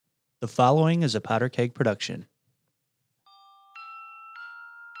The following is a Powder Keg production.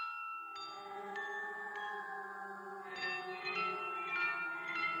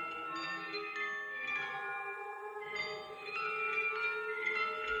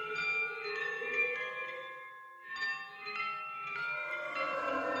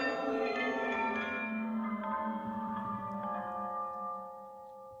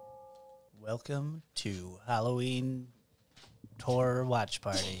 Welcome to Halloween Tour Watch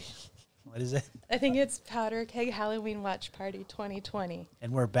Party. What is it? I think it's Powder Keg Halloween Watch Party 2020.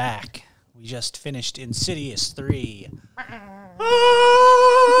 And we're back. We just finished Insidious 3.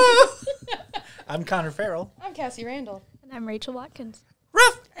 I'm Connor Farrell. I'm Cassie Randall. And I'm Rachel Watkins.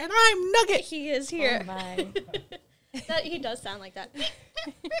 Ruff, and I'm Nugget. He is here. Oh my. He does sound like that.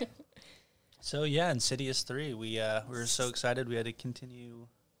 So yeah, Insidious 3. We were so excited we had to continue.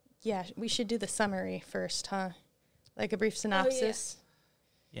 Yeah, we should do the summary first, huh? Like a brief synopsis.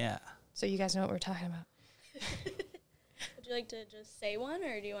 Yeah. So you guys know what we're talking about. Would you like to just say one,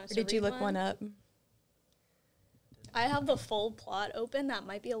 or do you want us Or to did you read look one up? I have the full plot open. That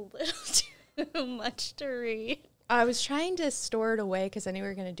might be a little too much to read. I was trying to store it away because I knew we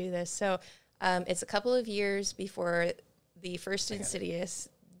were going to do this. So it's a couple of years before the first Insidious,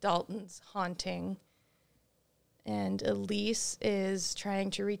 Dalton's haunting. And Elise is trying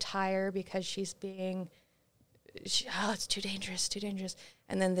to retire because she's being, it's too dangerous, too dangerous.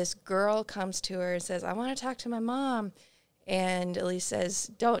 And then this girl comes to her and says, I want to talk to my mom. And Elise says,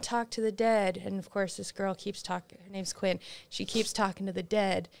 don't talk to the dead. And, of course, this girl keeps talking. Her name's Quinn. She keeps talking to the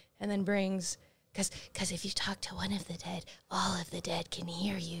dead and then brings, because if you talk to one of the dead, all of the dead can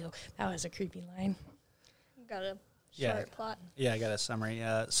hear you. That was a creepy line. Got a short plot. Yeah, I got a summary.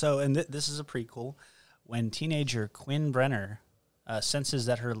 This is a prequel. When teenager Quinn Brenner senses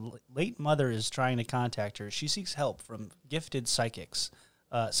that her late mother is trying to contact her, she seeks help from gifted psychic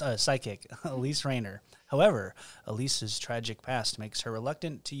Elise Rayner. However, Elise's tragic past makes her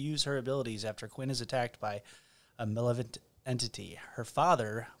reluctant to use her abilities after Quinn is attacked by a malevolent entity. Her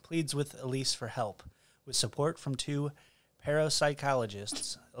father pleads with Elise for help. With support from two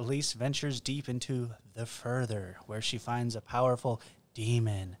parapsychologists, Elise ventures deep into the further, where she finds a powerful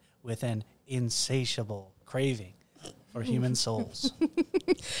demon with an insatiable craving for human souls.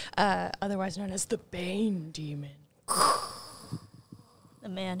 Otherwise known as the Bane Demon. The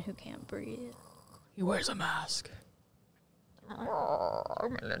man who can't breathe. He wears a mask.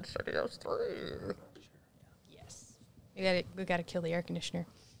 I'm in Insidious 3. Yes. We gotta kill the air conditioner.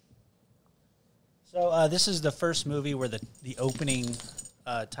 So this is the first movie where the opening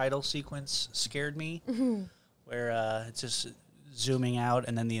title sequence scared me, where it's just zooming out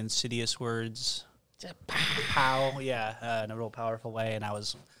and then the Insidious words, pow, in a real powerful way, and I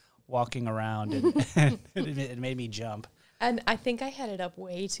was walking around and it made me jump. And I think I had it up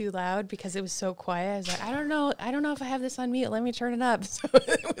way too loud because it was so quiet. I was like, I don't know if I have this on mute. Let me turn it up. So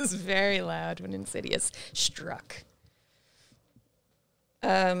it was very loud when Insidious struck. We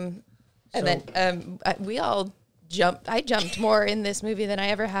all jumped. I jumped more in this movie than I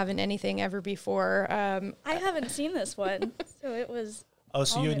ever have in anything ever before. I haven't seen this one, so it was. Oh,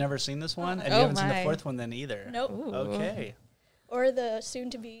 so you had never seen this one? And you haven't seen the fourth one then either? Nope. Ooh. Okay. Or the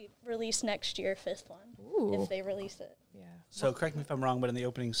soon-to-be-released next year fifth one, if they release it. Yeah. So correct me if I'm wrong, but in the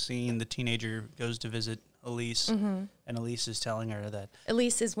opening scene, the teenager goes to visit Elise, and Elise is telling her that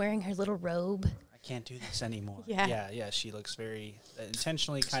Elise is wearing her little robe. I can't do this anymore. Yeah. She looks very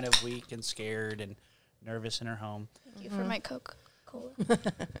intentionally kind of weak and scared and nervous in her home. Thank you for my Coca-Cola.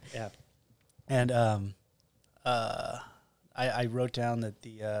 Yeah. And I wrote down that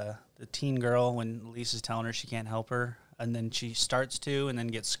the teen girl, when Elise is telling her she can't help her, and then she starts to and then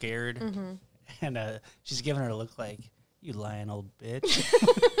gets scared, and she's giving her a look like, you lying old bitch.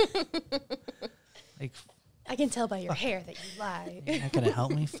 Like, I can tell by your hair that you lie. you're not going to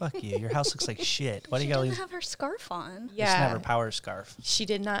help me? Fuck you. Your house looks like shit. Why do She you got didn't these? have her scarf on. It's never power scarf. She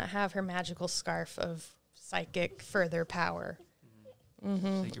did not have her magical scarf of psychic further power.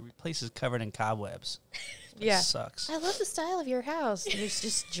 Like your place is covered in cobwebs. Yeah. Sucks. I love the style of your house. There's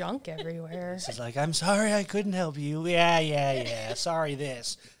just junk everywhere. She's like, I'm sorry I couldn't help you. Yeah. Sorry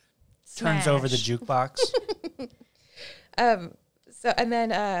this. Turns over the jukebox.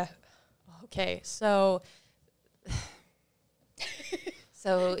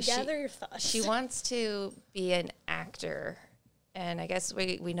 So Gather your thoughts. she wants to be an actor. And I guess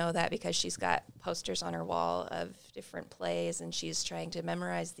we know that because she's got posters on her wall of different plays and she's trying to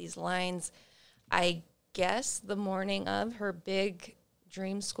memorize these lines. I guess the morning of her big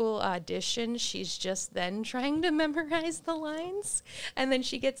dream school audition, she's just then trying to memorize the lines. And then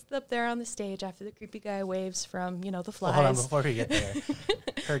she gets up there on the stage after the creepy guy waves from, the flies. Well, hold on, before we get there.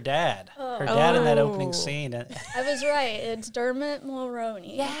 Her dad in that opening scene. I was right. It's Dermot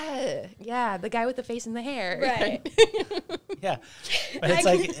Mulroney. Yeah, the guy with the face and the hair. Right. Yeah, but it's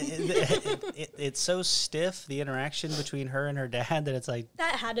like it's so stiff, the interaction between her and her dad, that it's like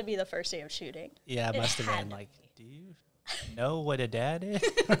That had to be the first day of shooting. yeah, it must have been like, do you know what a dad is?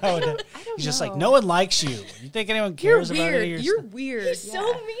 I don't He's just know. like, no one likes you. You think anyone cares about weird. it? You're weird. He's so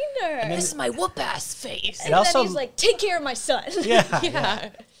mean to her. This is my whoop ass face. And also- then he's like, take care of my son. yeah,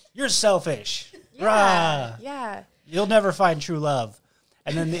 you're selfish. Rah. Yeah. You'll never find true love.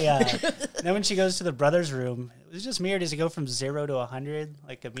 And then then when she goes to the brother's room, it was just me, or does he go from 0 to 100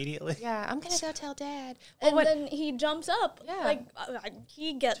 like immediately? Yeah, I'm going to go tell Dad. And then he jumps up. Yeah. Like,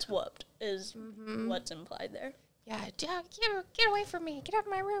 he gets whooped is what's implied there. Yeah, get away from me. Get out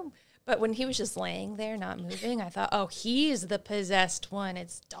of my room. But when he was just laying there, not moving, I thought, oh, he's the possessed one.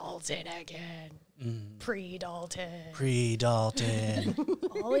 It's Dalton again. Pre-Dalton. Pre-Dalton.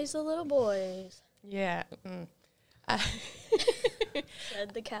 Always the little boys, Yeah.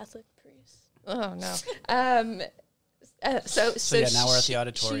 said the Catholic priest. Oh, no. So yeah, now we're at the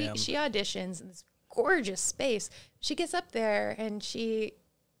auditorium. She auditions in this gorgeous space. She gets up there and she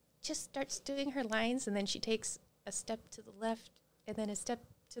just starts doing her lines, and then she takes a step to the left and then a step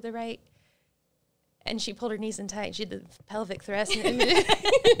to the right. And she pulled her knees in tight. She did the pelvic thrust. Yeah,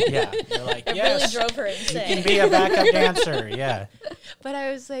 you're like, It yes, really drove her you insane. can be a backup dancer. Yeah. But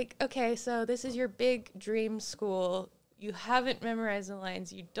I was like, okay, so this is your big dream school. You haven't memorized the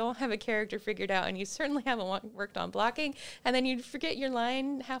lines. You don't have a character figured out, and you certainly haven't worked on blocking. And then you forget your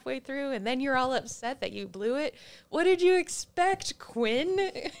line halfway through, and then you're all upset that you blew it. What did you expect,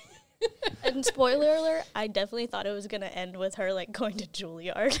 Quinn? And spoiler alert, I definitely thought it was going to end with her like going to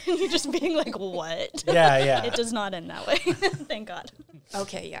Juilliard and you just being like, what? Yeah. It does not end that way. Thank God.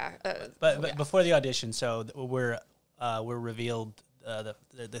 Okay, yeah. But before the audition, so we're revealed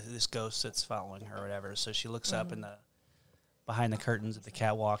this ghost that's following her or whatever. So she looks up in the behind the curtains of the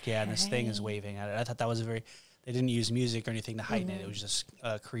catwalk. Yeah, and this thing is waving at it. I thought that was they didn't use music or anything to heighten it. It was just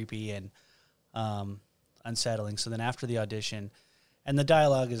creepy and unsettling. So then after the audition, and the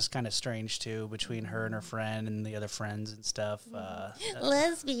dialogue is kind of strange too between her and her friend and the other friends and stuff.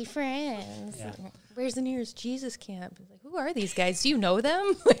 Let's be friends. Yeah. Where's the nearest Jesus camp? It's like, who are these guys? Do you know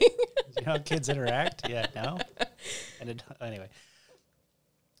them? You know how kids interact? Yeah, no. And anyway.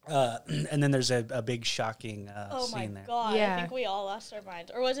 And then there's a big shocking Oh my scene there. God. Yeah. I think we all lost our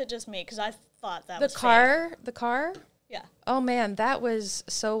minds. Or was it just me? Because I thought that The was car? fake. Yeah. Oh man, that was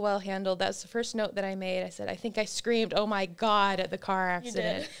so well handled. That's the first note that I made. I said, I think I screamed, "Oh my God," at the car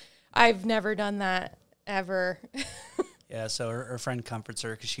accident. did? I've never done that ever. Yeah, so her friend comforts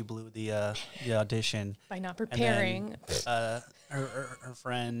her because she blew the audition. By not And preparing. then, her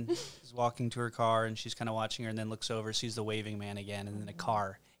friend is walking to her car, and she's kind of watching her, and then looks over, sees the waving man again, and then a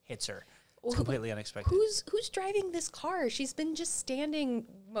car hits her. It's completely unexpected. Who's driving this car? She's been just standing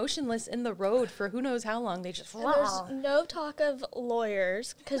motionless in the road for who knows how long. They just And there's no talk of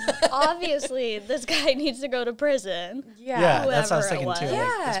lawyers because obviously this guy needs to go to prison. Yeah, that's what I was whoever thinking it too. was.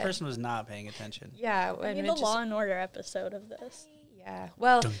 Like, this Yeah. person was not paying attention. Yeah, I mean, the Law and Order episode of this. Yeah,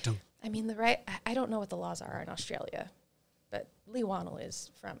 well, Dun, dun. I mean, I don't know what the laws are in Australia, but Lee Wannell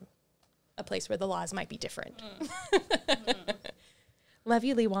is from a place where the laws might be different. Love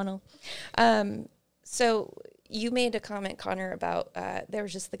you, Lee Wannell. So you made a comment, Connor, about there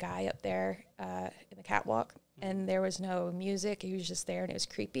was just the guy up there in the catwalk, and there was no music. He was just there, and it was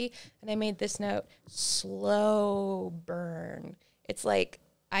creepy. And I made this note: slow burn. It's like,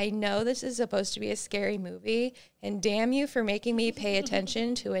 I know this is supposed to be a scary movie, and damn you for making me pay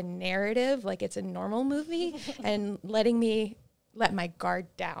attention to a narrative like it's a normal movie and letting me let my guard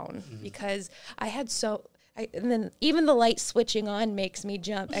down because I had and then even the light switching on makes me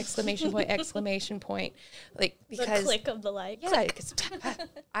jump, exclamation point. Like, because The click of the light. yeah, because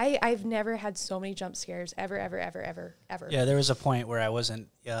I've never had so many jump scares ever. Yeah, there was a point where I wasn't.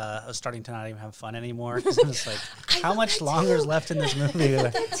 I was starting to not even have fun anymore because I was like, "How much longer is left in this movie?"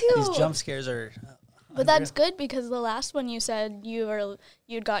 These jump scares are. But that's good because the last one you said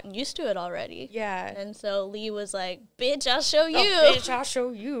you'd gotten used to it already. Yeah. And so Lee was like, "Bitch, I'll show you." Oh, bitch, I'll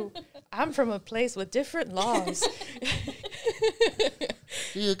show you. I'm from a place with different laws.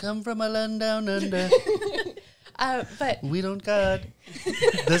 You come from a land down under. But We don't got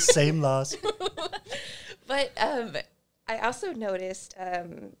the same laws. But I also noticed,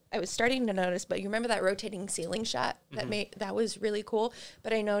 I was starting to notice, but you remember that rotating ceiling shot that was really cool.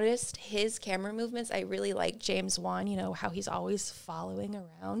 But I noticed his camera movements. I really like James Wan, you know, how he's always following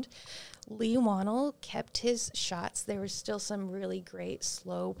around. Lee Wannell kept his shots. There was still some really great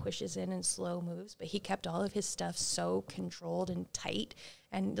slow pushes in and slow moves, but he kept all of his stuff so controlled and tight,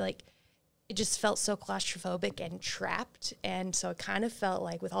 and like it just felt so claustrophobic and trapped. And so it kind of felt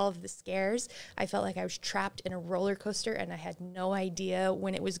like with all of the scares, I felt like I was trapped in a roller coaster and I had no idea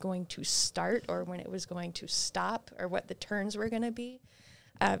when it was going to start or when it was going to stop or what the turns were going to be.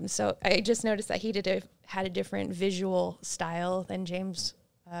 So I just noticed that he had a different visual style than James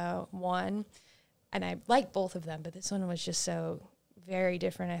Wan. And I like both of them, but this one was just so very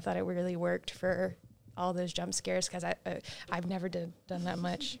different. I thought it really worked for all those jump scares because I've never done that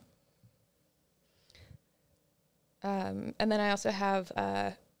much. And then I also have,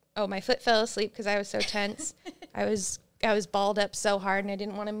 my foot fell asleep because I was so tense. I was balled up so hard and I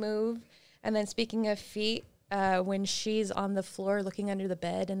didn't want to move. And then speaking of feet, when she's on the floor looking under the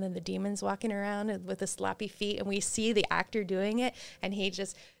bed and then the demon's walking around with the sloppy feet and we see the actor doing it and he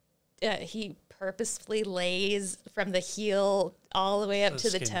just, he purposefully lays from the heel all the way up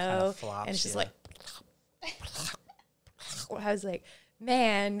to the toe. Flops, and it's just like, I was like,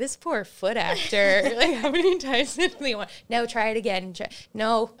 man, this poor foot actor. Like, how many times did they want? No, try it again.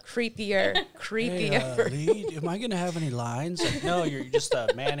 No, creepier. Hey, Lee, am I going to have any lines? Like, no, you're just a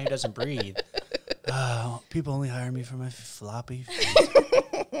man who doesn't breathe. People only hire me for my floppy feet.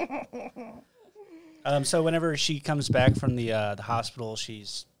 So whenever she comes back from the hospital,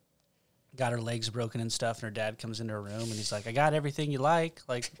 she's got her legs broken and stuff, and her dad comes into her room, and he's like, I got everything you like.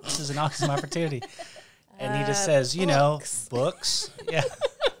 Like, this is an awesome opportunity. And he just says, you know, books. Yeah.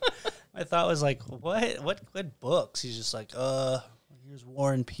 My thought was like, what books? He's just like, here's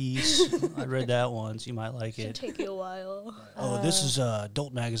War and Peace. I read that once. You might like it. Should take you a while. This is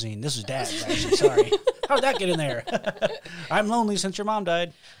Adult Magazine. This is Dad's, actually. Sorry. How'd that get in there? I'm lonely since your mom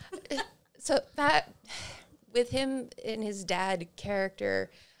died. So that, with him and his dad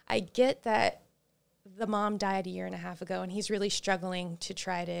character, I get that the mom died 1.5 years ago, and he's really struggling to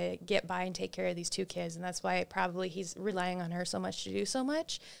try to get by and take care of these 2 kids, and that's why probably he's relying on her so much to do so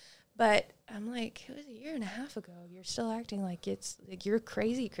much. But I'm like, it was 1.5 years ago. You're still acting like it's like you're a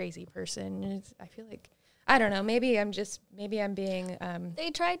crazy person. And I feel like, I don't know. Maybe I'm being.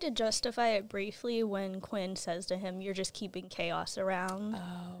 They tried to justify it briefly when Quinn says to him, "You're just keeping chaos around."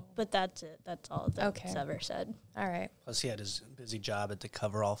 Oh, but that's it. That's all that's ever said. All right. Plus, he had his busy job at the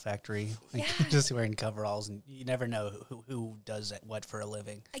coverall factory, like, yeah. just wearing coveralls, and you never know who does what for a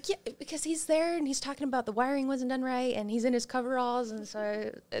living. Yeah, because he's there and he's talking about the wiring wasn't done right, and he's in his coveralls, and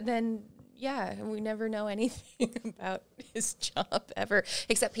so then. Yeah, we never know anything about his job ever,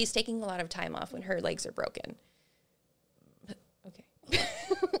 except he's taking a lot of time off when her legs are broken. Okay.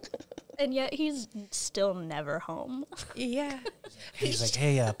 And yet he's still never home. Yeah. He's like,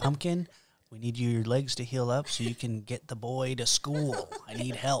 hey, Pumpkin, we need your legs to heal up so you can get the boy to school. I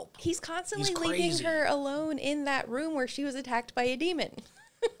need help. He's constantly leaving her alone in that room where she was attacked by a demon.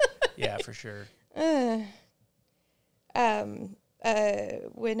 Yeah, for sure.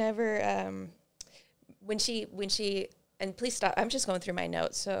 When she and please stop. I'm just going through my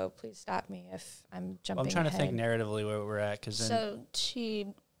notes, so please stop me if I'm jumping. I'm trying ahead. to think narratively where we're at, because so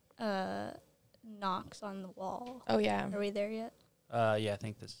she knocks on the wall. Oh yeah, are we there yet? Yeah, I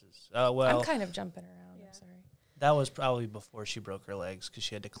think this is. Well, I'm kind of jumping around. Yeah. I'm sorry. That was probably before she broke her legs because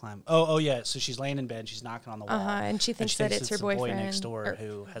she had to climb. Oh yeah. So she's laying in bed, she's knocking on the wall, and she thinks that it's her boyfriend boy next door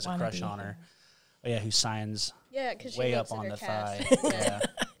who has a crush on her. Oh yeah, who signs because way up on the thigh. Yeah.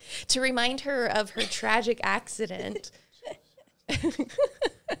 To remind her of her tragic accident.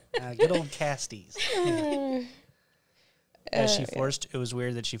 Good old Casties. It was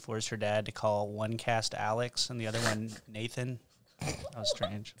weird that she forced her dad to call one cast Alex and the other one Nathan. That was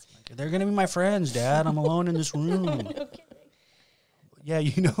strange. Like, they're going to be my friends, Dad. I'm alone in this room. No kidding. Yeah,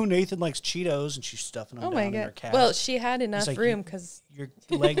 you know Nathan likes Cheetos, and she's stuffing them down in her cast. Well, she had enough room because... Your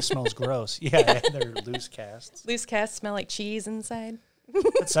leg smells gross. Yeah, they're loose casts. Loose casts smell like cheese inside.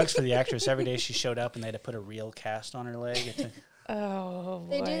 It sucks for the actress. Every day she showed up, and they had to put a real cast on her leg. Oh, boy.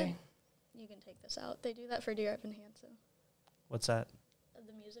 They do. You can take this out. They do that for Dear Evan Hansen. What's that?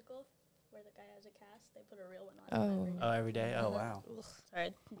 The musical, where the guy has a cast. They put a real one on every day? Oh, wow.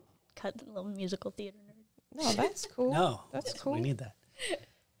 Sorry, cut a little musical theater nerd. No, that's cool. No. That's cool. We need that.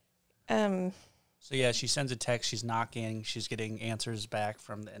 So, yeah, she sends a text. She's knocking. She's getting answers back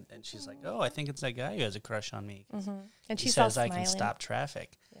from and she's like, oh, I think it's that guy who has a crush on me. Mm-hmm. And she says, all smiling. I can stop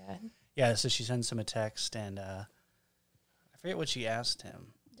traffic. Yeah. Yeah, so she sends him a text, and I forget what she asked him.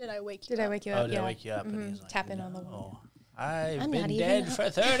 Did I wake you up? Did I wake you up? Oh, did I wake you up? Mm-hmm. And he's like, tapping on the wall. I've been dead for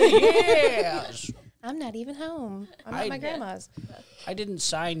 30 years. I'm not even home. I'm at my grandma's. I didn't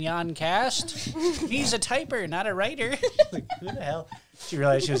sign Jan Cast. He's a typer, not a writer. Like, who the hell? She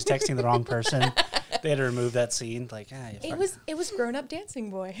realized she was texting the wrong person. They had to remove that scene. Like, it was Grown Up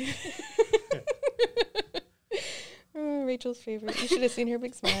Dancing Boy. Oh, Rachel's favorite. You should have seen her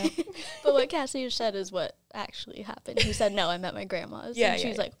big smile. But what Cassie said is what actually happened. He said, "No, I'm at my grandma's." Yeah, and she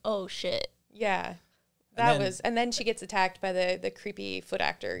was like, "Oh shit." Yeah. And then she gets attacked by the creepy foot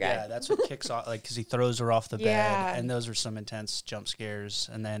actor guy. Yeah, that's what kicks off, like, because he throws her off the bed, and those are some intense jump scares.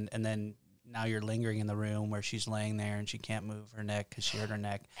 And then now you're lingering in the room where she's laying there and she can't move her neck because she hurt her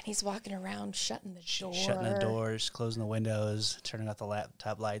neck. And he's walking around shutting the door. Shutting the doors, closing the windows, turning off the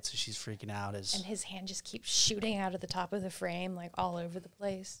laptop lights, so she's freaking out. And his hand just keeps shooting out of the top of the frame, like all over the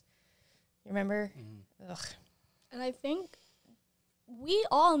place. You remember? Mm-hmm. Ugh. And I think we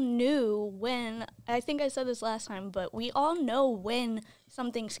all knew when, I think I said this last time, but we all know when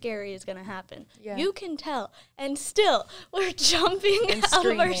something scary is going to happen. Yeah. You can tell. And still, we're jumping and out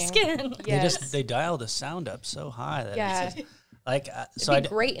of our skin. Yes. They dial the sound up so high that it's just, like, it'd be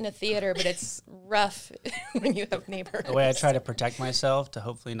great in a theater, but it's rough when you have neighbors. The way I try to protect myself to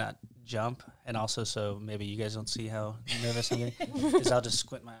hopefully not jump, and also so maybe you guys don't see how nervous I'm getting, is I'll just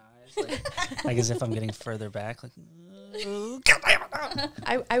squint my eyes, like as if I'm getting further back, like.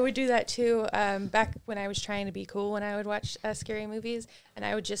 I would do that too back when I was trying to be cool when I would watch scary movies, and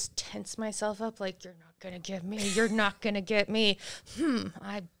I would just tense myself up like, you're not going to get me. You're not going to get me.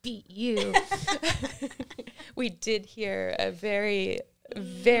 I beat you. We did hear a very,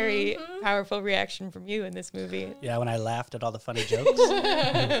 very powerful reaction from you in this movie. Yeah, when I laughed at all the funny jokes.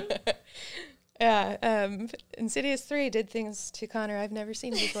 Yeah, Insidious 3 did things to Connor I've never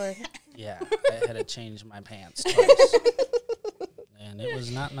seen before. Yeah, I had to change my pants twice. And it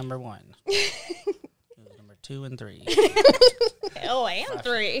was not number 1. It was number 2 and 3. Oh, and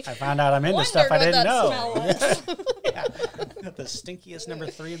 3. I found out I'm into stuff I didn't know. Yeah, the stinkiest number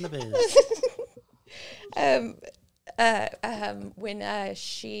 3 in the biz. When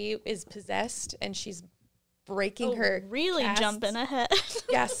she is possessed and she's breaking her really casts. Jumping ahead.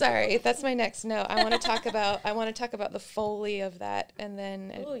 Yeah, sorry, that's my next note. I want to talk about the Foley of that, and then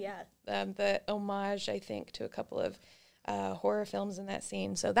the homage, I think, to a couple of horror films in that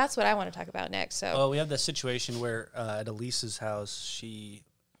scene. So that's what I want to talk about next. So well, we have the situation where at Elise's house, she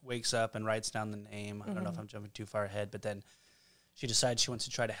wakes up and writes down the name. I don't know if I'm jumping too far ahead, but then she decides she wants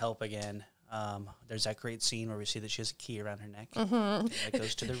to try to help again. There's that great scene where we see that she has a key around her neck. That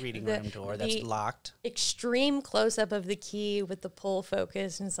goes to the reading room door that's locked. Extreme close-up of the key with the pull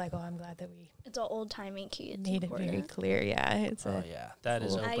focus, and it's like, oh, I'm glad that we... It's an old-timey key. It's made important. It very clear, yeah. That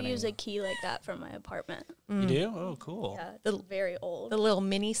is opening. I use a key like that from my apartment. You do? Oh, cool. Yeah, it's very old. The little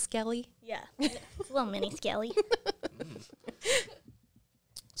mini skelly? Yeah, it's a little mini skelly.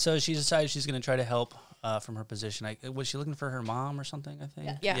 So she decides she's going to try to help from her position. Was she looking for her mom or something, I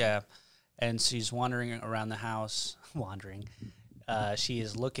think? Yeah. And she's wandering around the house. She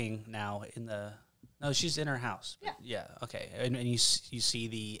is looking now no, she's in her house. Yeah, okay. And you see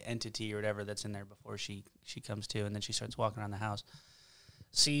the entity or whatever that's in there before she comes to, and then she starts walking around the house.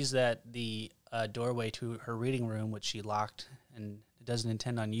 Sees that the doorway to her reading room, which she locked and doesn't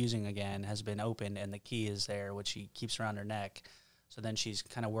intend on using again, has been opened, and the key is there, which she keeps around her neck. So then she's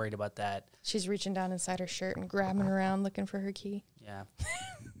kind of worried about that. She's reaching down inside her shirt and grabbing around looking for her key. Yeah.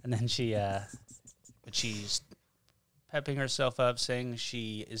 And then she's pepping herself up, saying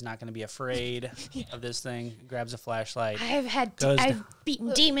she is not going to be afraid of this thing, grabs a flashlight. I've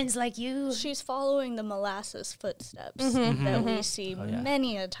beaten demons like you. She's following the molasses footsteps that we see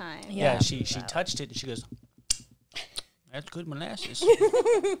many a time. Yeah, she touched it and she goes, that's good molasses.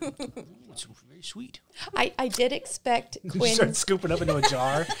 It's very sweet. I did expect Quinn. You start scooping up into a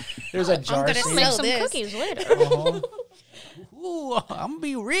jar. There's a jar. I'm gonna make some cookies later. Ooh, I'm gonna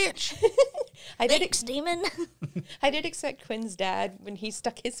be rich. Thanks, demon. I did expect Quinn's dad when he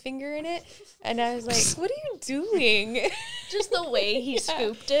stuck his finger in it, and I was like, "What are you doing?" Just the way he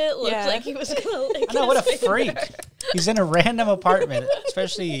scooped it looked like he was gonna lick I know, what a freak. He's in a random apartment,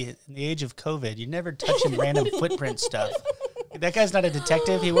 especially in the age of COVID. You never touch him random footprint stuff. That guy's not a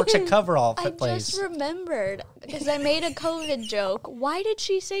detective. He works at Coverall place. I just remembered, because I made a COVID joke. Why did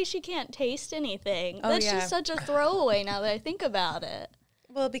she say she can't taste anything? That's just such a throwaway now that I think about it.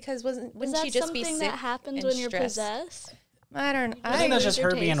 Well, because wouldn't she just be sick? Is that something that happens when you're possessed? I don't know. I think that's just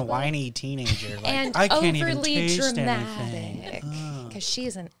her being a whiny teenager. Like, and I can't even overly taste dramatic. Because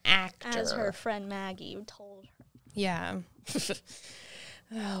she's an actor. As her friend Maggie told her. Yeah.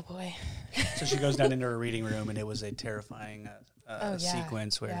 Oh, boy. So she goes down into her reading room, and it was a terrifying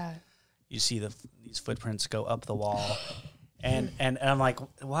sequence where you see these footprints go up the wall. And I'm like,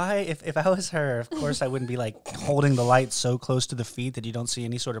 why? If I was her, of course I wouldn't be like holding the light so close to the feet that you don't see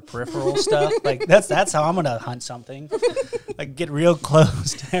any sort of peripheral stuff. Like that's how I'm gonna hunt something. Like get real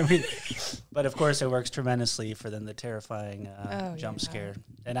close to everything. But of course it works tremendously for then the terrifying jump scare.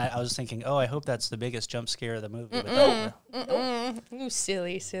 And I was thinking, I hope that's the biggest jump scare of the movie. You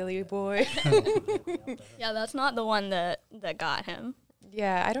silly boy. Yeah, that's not the one that got him.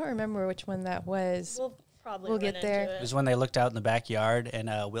 Yeah, I don't remember which one that was. We'll get there. It was when they looked out in the backyard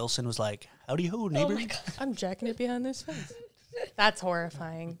and Wilson was like, "Howdy ho, neighbor." Oh my God. I'm jacking it behind this fence. That's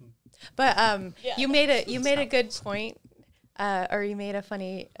horrifying. But you made a good point, or you made a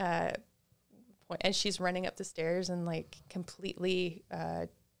funny point. And she's running up the stairs and like completely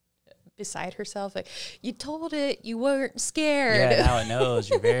beside herself. Like, you told it, you weren't scared. Yeah, now it knows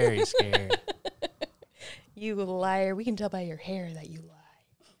you're very scared. You liar! We can tell by your hair that you lie.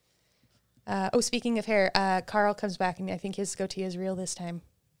 Speaking of hair, Carl comes back, and I think his goatee is real this time.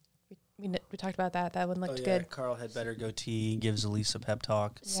 We talked about that. That one looked good. Carl had better goatee, gives Elise a pep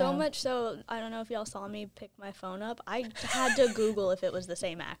talk. So much so, I don't know if y'all saw me pick my phone up. I had to Google if it was the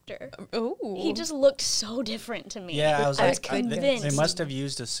same actor. Oh, He just looked so different to me. Yeah, I was convinced. they must have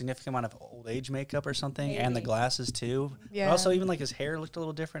used a significant amount of old age makeup or something, and the Maybe. glasses too. Yeah. But also, even like his hair looked a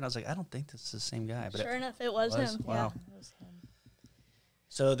little different. I was like, I don't think this is the same guy. But Sure enough, it was him. Wow. It was him.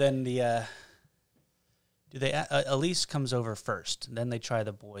 So then Elise comes over first, and then they try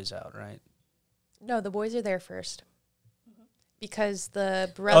the boys out, right? No, the boys are there first. Because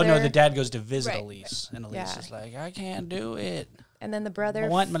the brother... Oh, no, the dad goes to visit Right. Elise, and Elise is like, I can't do it. And then the brother... I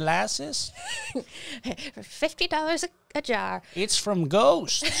want molasses. for $50 a jar. It's from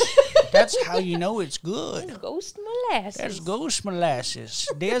Ghost. That's how you know it's good. Ghost molasses. There's ghost molasses.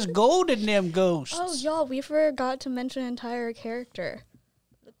 There's gold in them ghosts. Oh, y'all, we forgot to mention an entire character.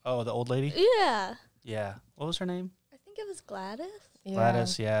 Oh, the old lady? Yeah. Yeah. What was her name? I think it was Gladys. Yeah.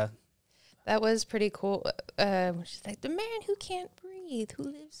 Gladys, yeah. That was pretty cool. She's like, the man who can't breathe, who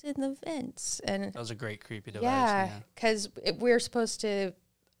lives in the vents. And That was a great creepy device. yeah, because we're supposed to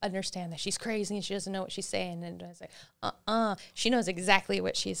understand that she's crazy and she doesn't know what she's saying. And I was like, she knows exactly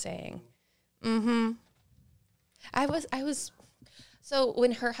what she's saying. Mm-hmm. I was, so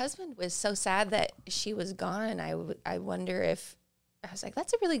when her husband was so sad that she was gone, I wonder if, I was like,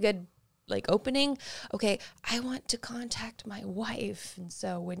 that's a really good, like, opening. Okay, I want to contact my wife. And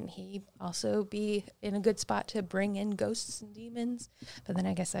so wouldn't he also be in a good spot to bring in ghosts and demons? But then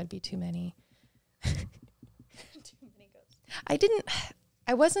I guess that'd be too many. Too many ghosts.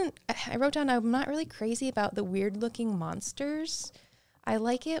 I wrote down, I'm not really crazy about the weird looking monsters. I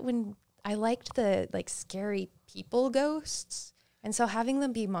liked the like scary people ghosts. And so having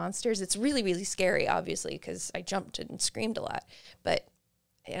them be monsters, it's really, really scary, obviously, because I jumped and screamed a lot. But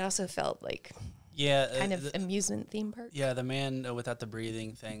it also felt like kind of amusement theme park. Yeah, the man without the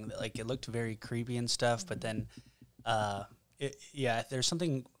breathing thing, like it looked very creepy and stuff, but then, there's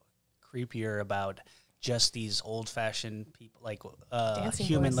something creepier about just these old-fashioned people, like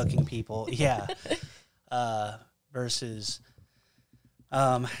human-looking people, versus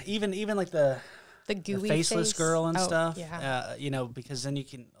even like the gooey faceless face. girl and stuff. Yeah. Because then you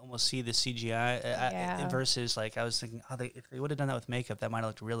can almost see the CGI versus like I was thinking, if they would have done that with makeup, that might have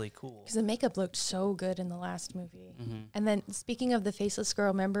looked really cool. Because the makeup looked so good in the last movie. Mm-hmm. And then speaking of the faceless girl,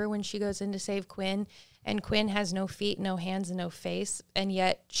 remember when she goes in to save Quinn and Quinn has no feet, no hands, and no face, and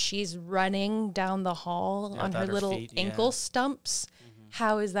yet she's running down the hall on her little feet, ankle stumps? Mm-hmm.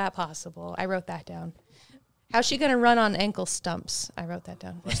 How is that possible? I wrote that down. How's she going to run on ankle stumps? I wrote that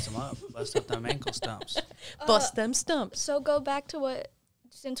down. Bust them up. Bust up them ankle stumps. Bust them stumps. So go back to what,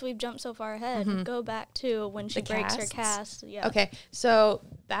 since we've jumped so far ahead, go back to when she breaks her cast. Yeah. Okay, so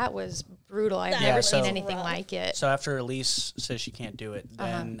that was brutal. I've never seen anything rough. like it. So after Elise says she can't do it,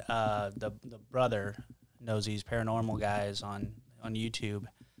 then the brother knows these paranormal guys on YouTube.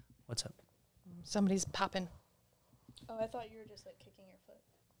 What's up? Somebody's popping. Oh, I thought you were just like kicking your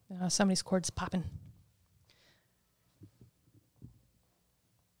foot. Somebody's cord's popping.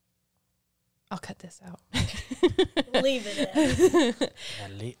 I'll cut this out. Leave it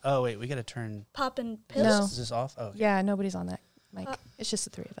in. Oh, wait, we got to turn. Popping pills. No. Is this off? Oh, okay. Yeah, nobody's on that mic. It's just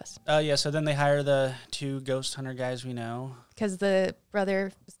the three of us. So then they hire the two ghost hunter guys we know. Because the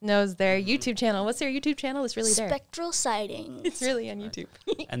brother knows their YouTube channel. What's their YouTube channel? It's really there. Spectral sightings. It's really on YouTube.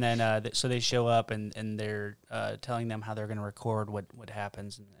 And then, so they show up and they're telling them how they're going to record what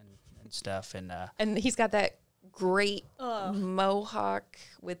happens and stuff. And he's got that great mohawk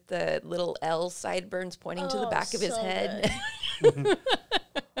with the little L sideburns pointing to the back of his head.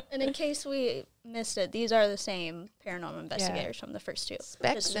 And it in case we missed it, these are the same paranormal investigators from the first two.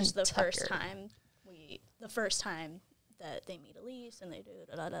 Specs this and is the Tucker. first time that they meet Elise and they do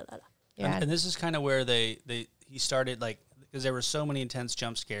da da da da. Yeah. And this is kind of where he started, like, because there were so many intense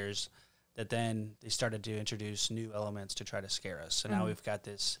jump scares that then they started to introduce new elements to try to scare us. So now we've got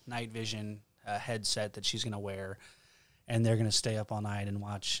this night vision headset that she's going to wear, and they're going to stay up all night and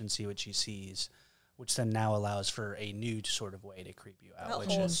watch and see what she sees, which then now allows for a new sort of way to creep you out.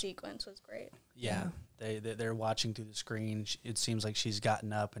 That whole sequence was great. Yeah. They're watching through the screen. It seems like she's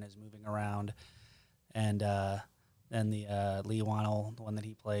gotten up and is moving around. And then the Lee Wannell, the one that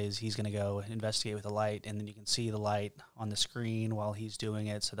he plays, he's going to go investigate with the light, and then you can see the light on the screen while he's doing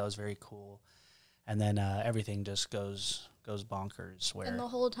it, so that was very cool. And then everything just goes bonkers. And the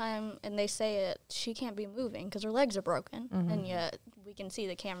whole time, and they say it, she can't be moving because her legs are broken, and yet we can see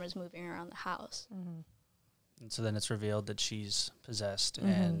the cameras moving around the house. And so then it's revealed that she's possessed,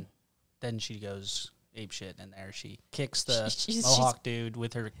 and then she goes apeshit in there. She kicks the Mohawk dude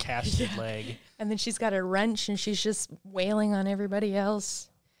with her casted leg. And then she's got a wrench and she's just wailing on everybody else.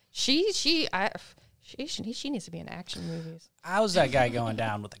 She needs to be in action movies. How's that guy going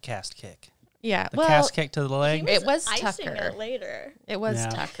down with the cast kick? Yeah. The cast kick to the leg? It was icing Tucker. it later. It was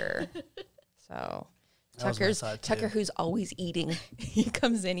Tucker. So That was my thought, too. Tucker, who's always eating. He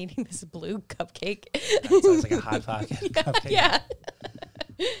comes in eating this blue cupcake. That sounds like a Hot Pocket cupcake. Yeah.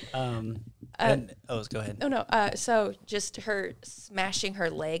 Go ahead. Oh, no. So just her smashing her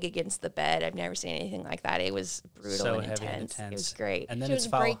leg against the bed. I've never seen anything like that. It was brutal So and heavy intense. and It was intense. great. And then She it's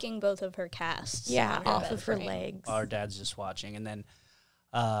was breaking both of her casts. Yeah, on her off bed of her frame. legs. Our dad's just watching, and then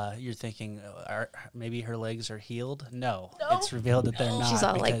you're thinking, maybe her legs are healed? No. It's revealed that they're not. She's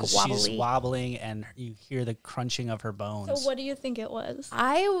all, like, because wobbly. She's wobbling, and you hear the crunching of her bones. So what do you think it was?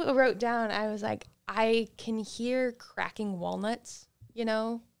 I wrote down, I was like, I can hear cracking walnuts,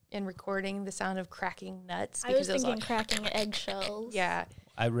 in recording the sound of cracking nuts. I was it thinking like, cracking eggshells. yeah.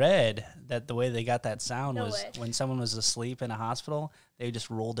 I read that the way they got that sound No was way. when someone was asleep in a hospital, they just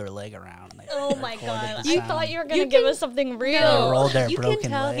rolled their leg around. And they Oh my recorded god! the I sound. thought you were gonna give us something real. They rolled their You can broken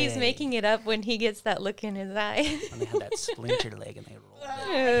tell leg. he's making it up when he gets that look in his eye. And they had that splintered leg, and they rolled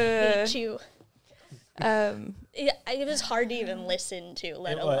it. Hate you. It was hard to even listen to,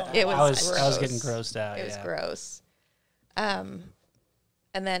 let alone. It was I was gross. getting grossed out. It was yeah. gross.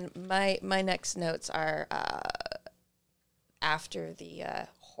 And then my next notes are after the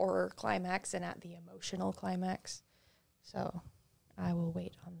horror climax and at the emotional climax. So I will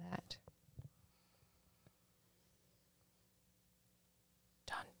wait on that.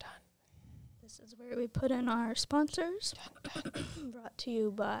 Dun, dun. This is where we put in our sponsors. Brought to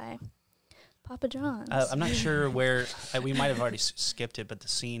you by Papa John's. I'm not sure where we might have already skipped it, but the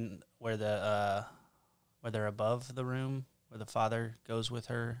scene where where they're above the room where the father goes with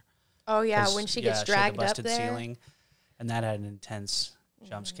her. Oh, yeah, when she gets had dragged the up busted there. ceiling, and that had an intense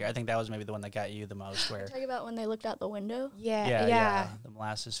jump scare. I think that was maybe the one that got you the most. Where Talking about when they looked out the window. Yeah. the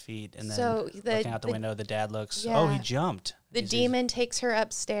molasses feet, and then So looking out the window, the dad looks. Yeah. Oh, he jumped. The He's- demon takes her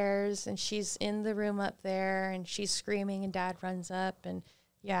upstairs, and she's in the room up there, and she's screaming, and dad runs up, and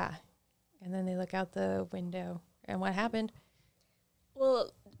and then they look out the window. And what happened?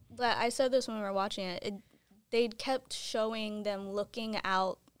 Well, I said this when we were watching it. They kept showing them looking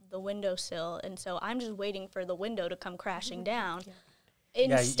out the windowsill, and so I'm just waiting for the window to come crashing down.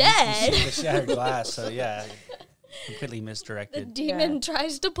 Instead, you see the shattered glass. So completely the misdirected. demon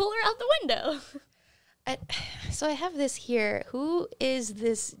tries to pull her out the window. So I have this here. Who is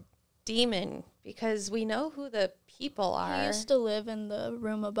this demon? Because we know who the people are. He used to live in the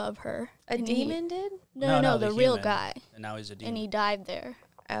room above her. A and demon did? No, the real human. guy. And now he's a demon. And he died there.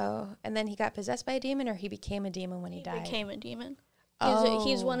 Oh, and then he got possessed by a demon, or he became a demon when he died? Became a demon. Oh.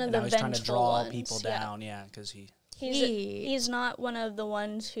 He's one of And the now he's trying to vengeful draw ones. people Yeah. down. Yeah, because he. He's not one of the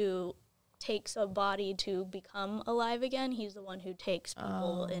ones who takes a body to become alive again. He's the one who takes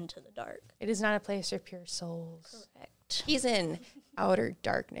people into the dark. It is not a place for pure souls. Correct. He's in outer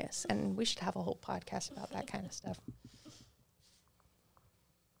darkness, and we should have a whole podcast about that kind of stuff.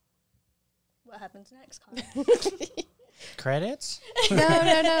 What happens next, Connor? Credits? No.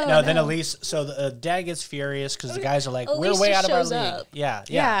 No, then Elise. So the dad gets furious because the guys are like, "We're Elise way just out of our shows league." up.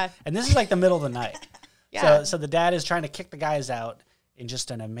 Yeah. And this is like the middle of the night. Yeah. So the dad is trying to kick the guys out in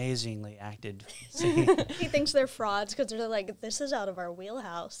just an amazingly acted scene. He thinks they're frauds because they're like, this is out of our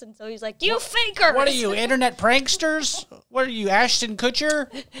wheelhouse. And so he's like, you fakers! What are you, internet pranksters? What are you, Ashton Kutcher?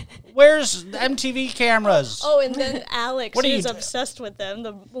 Where's MTV cameras? Oh, and then Alex, What are you who's do- obsessed with them,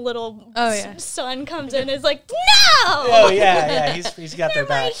 the little yeah. son comes in and is like, no! Oh yeah, he's got their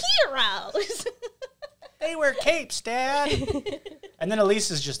They're my back. heroes! They wear capes, Dad. And then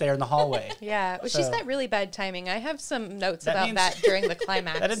Elise is just there in the hallway. Yeah, well, she's got really bad timing. I have some notes about that during the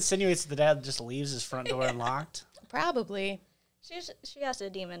climax. That insinuates the dad just leaves his front door unlocked. Probably. She asked a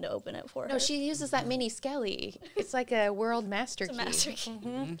demon to open it for her. No, she uses that mini Skelly. It's like a world master key. Master key.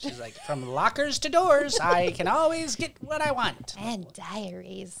 Mm-hmm. She's like, from lockers to doors, I can always get what I want. And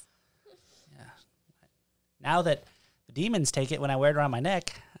diaries. Yeah. Now that the demons take it when I wear it around my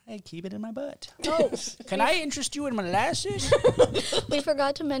neck, I keep it in my butt. Oh, Can I interest you in molasses? we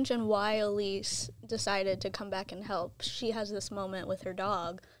forgot to mention why Elise decided to come back and help. She has this moment with her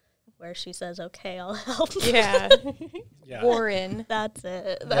dog where she says, okay, I'll help. Yeah. Warren. That's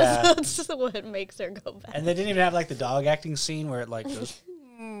it. That's what makes her go back. And they didn't even have like the dog acting scene where it like goes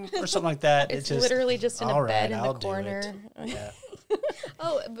or something like that. It's just, literally just in a bed in I'll the corner. Yeah.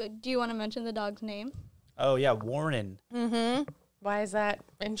 Oh, but do you want to mention the dog's name? Oh yeah, Warren. Mm-hmm. Why is that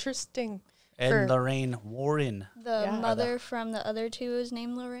interesting? Ed and Lorraine Warren. The mother from the other two is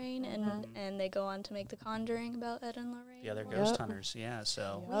named Lorraine, and they go on to make The Conjuring about Ed and Lorraine. The other ghost hunters, yeah.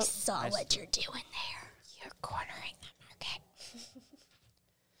 So we saw what you're doing there. You're cornering the market.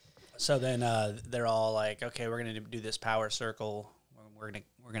 So then they're all like, okay, we're gonna do this power circle. We're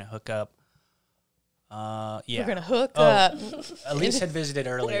gonna hook up. Yeah, we're gonna hook up. Elise had visited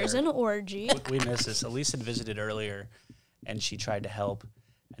earlier. There's an orgy. We missed this. Elise had visited earlier, and she tried to help.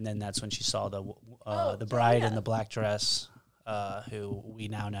 And then that's when she saw the bride in the black dress, who we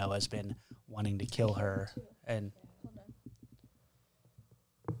now know has been wanting to kill her. And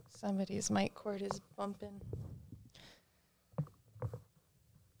Somebody's mic cord is bumping.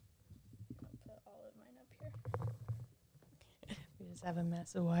 Put all of mine up here. We just have a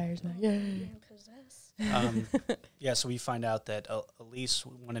mess of wires now. Yay. Yeah, so we find out that Elise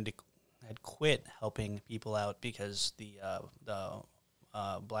had quit helping people out because the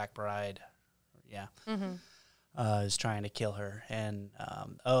Black Bride, is trying to kill her. And,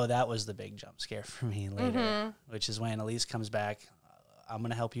 that was the big jump scare for me later, which is when Elise comes back. I'm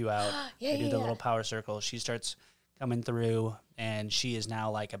going to help you out. They do the little power circle. She starts coming through, and she is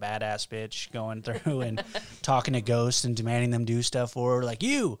now like a badass bitch going through and talking to ghosts and demanding them do stuff for her. Like,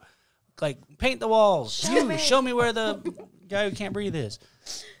 you, like, paint the walls. Show me where the guy who can't breathe is.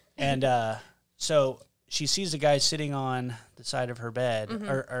 And so she sees the guy sitting on the side of her bed,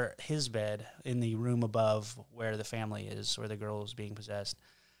 or his bed, in the room above where the family is, where the girl is being possessed.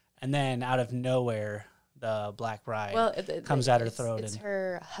 And then out of nowhere, the Black Bride comes out her throat. It's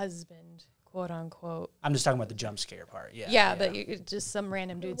her husband, quote unquote. I'm just talking about the jump scare part. Yeah, but just some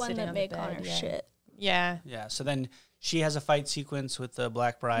random dude one sitting that on make the bed. on her shit. Yeah. Yeah. So then she has a fight sequence with the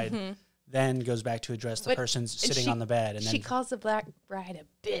Black Bride, then goes back to address the person sitting on the bed. And she then calls the Black Bride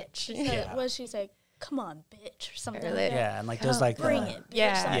a bitch. What does she say? Come on, bitch, or something like that. Yeah, and like does like bring it, bitch.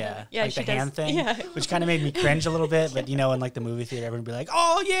 Yeah, like the hand thing, which kind of made me cringe a little bit. But in like the movie theater, everyone would be like,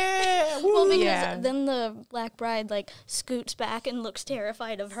 "Oh yeah!" Woo. Well, because then the Black Bride like scoots back and looks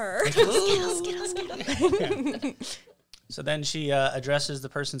terrified of her. Skittle. So then she addresses the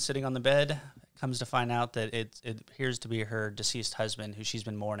person sitting on the bed. Comes to find out that it appears to be her deceased husband, who she's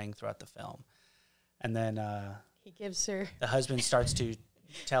been mourning throughout the film. And then he gives her the husband starts to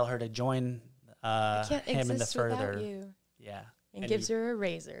tell her to join him in the further. Yeah, and gives her a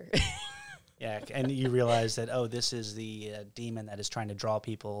razor. Yeah, and you realize that this is the demon that is trying to draw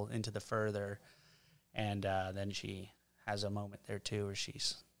people into the further. And then she has a moment there too where she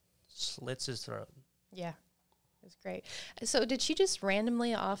slits his throat. Yeah. It was great. So did she just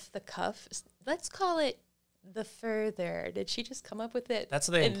randomly off the cuff, let's call it the further, did she just come up with it? That's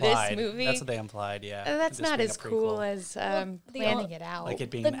what they implied. This movie? That's what they implied, yeah. That's not as cool as planning it out. Like it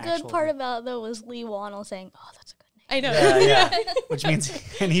being the good part about it, though, was Lee Wannell saying, "Oh, that's a good name." I know. Yeah. Which means,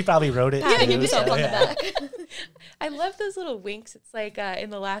 and he probably wrote it. Patting himself on the back. I love those little winks. It's like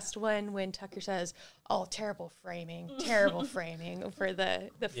in the last one when Tucker says, "Oh, terrible framing for the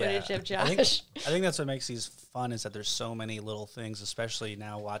footage of Josh." I think that's what makes these fun, is that there's so many little things, especially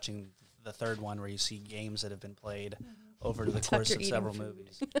now watching the third one where you see games that have been played over the course of several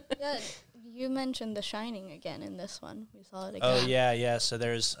movies. Yeah, you mentioned The Shining again in this one. We saw it again. Oh, yeah. So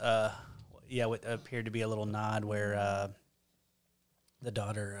there's, what appered to be a little nod where the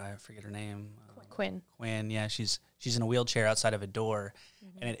daughter, I forget her name. Quinn, yeah, she's in a wheelchair outside of a door,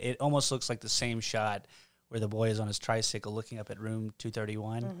 and it almost looks like the same shot where the boy is on his tricycle looking up at room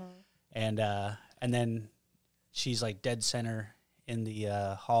 231, and then she's like dead center in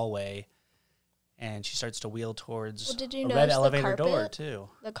the hallway, and she starts to wheel towards a red elevator door too.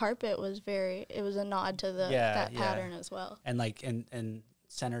 The carpet was it was a nod to that pattern as well. And like in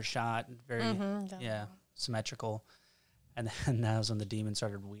center shot, very symmetrical. And then that was when the demon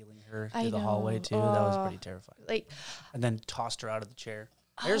started wheeling her through the hallway too. That was pretty terrifying. And then tossed her out of the chair.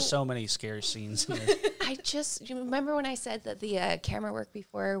 There's so many scary scenes in this. You remember when I said that the camera work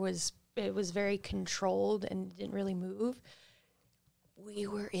before was very controlled and didn't really move? We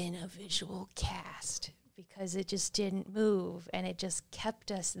were in a visual cast because it just didn't move and it just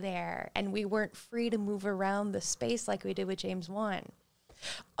kept us there. And we weren't free to move around the space like we did with James 1.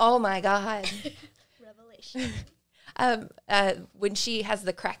 Oh my God. Revelation. When she has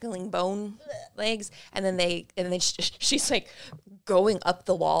the crackling bone legs, and then she's like going up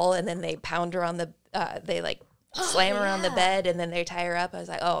the wall, and then they pound her on the, they like slam her on the bed, and then they tie her up. I was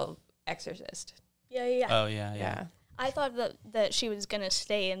like, oh, Exorcist. Yeah. Oh yeah. I thought that she was gonna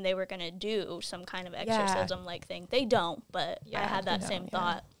stay and they were gonna do some kind of exorcism like thing. They don't, but I had that same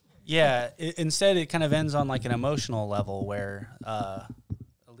thought. Yeah. Instead, it kind of ends on like an emotional level where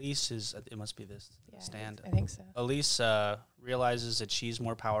Elise is. It must be this stand. I think so. Elise realizes that she's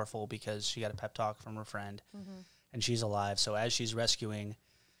more powerful because she got a pep talk from her friend, and she's alive. So as she's rescuing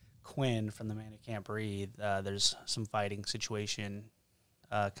Quinn from the man who can't breathe, there's some fighting situation,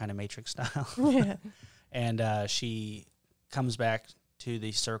 kind of Matrix style. And she comes back to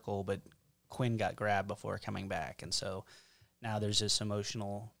the circle, but Quinn got grabbed before coming back. And so now there's this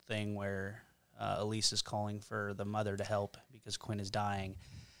emotional thing where Elise is calling for the mother to help because Quinn is dying.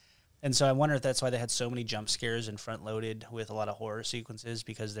 And so I wonder if that's why they had so many jump scares and front-loaded with a lot of horror sequences,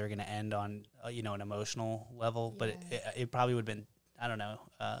 because they're going to end on, an emotional level. But it probably would have been, I don't know.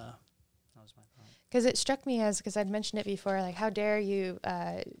 That was my thought. Because it struck me because I'd mentioned it before, like, how dare you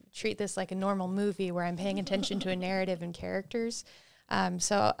treat this like a normal movie where I'm paying attention to a narrative and characters.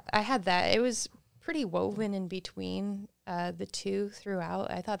 So I had that. It was pretty woven in between the two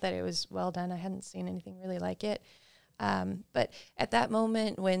throughout. I thought that it was well done. I hadn't seen anything really like it. But at that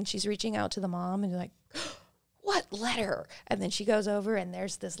moment when she's reaching out to the mom and like, what letter? And then she goes over and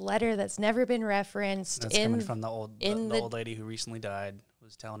there's this letter that's never been referenced. That's coming from the old lady who recently died,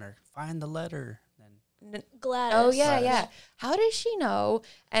 was telling her, find the letter. Gladys. Oh, yeah. How does she know?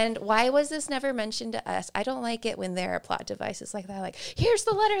 And why was this never mentioned to us? I don't like it when there are plot devices like that. Like, here's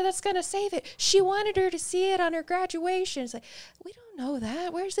the letter that's going to save it. She wanted her to see it on her graduation. It's like, we don't know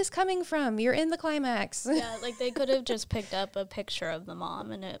that. Where's this coming from? You're in the climax. Yeah, like they could have just picked up a picture of the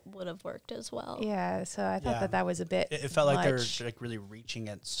mom and it would have worked as well. Yeah, so I thought that was a bit It felt like they were like really reaching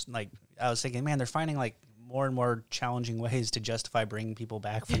at, like, I was thinking, man, they're finding like more and more challenging ways to justify bringing people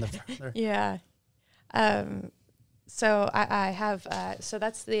back from the further. Yeah. So I have, so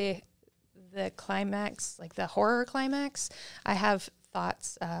that's the climax, like the horror climax. I have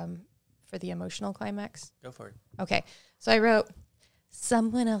thoughts, for the emotional climax. Go for it. Okay. So I wrote,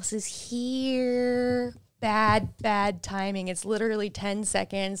 someone else is here. Bad timing. It's literally 10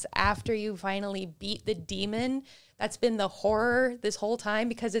 seconds after you finally beat the demon. That's been the horror this whole time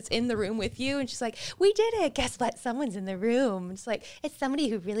because it's in the room with you. And she's like, we did it. Guess what? Someone's in the room. It's like, it's somebody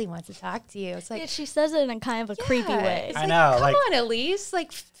who really wants to talk to you. It's like, yeah, she says it in kind of a creepy way. I know. Come on, Elise.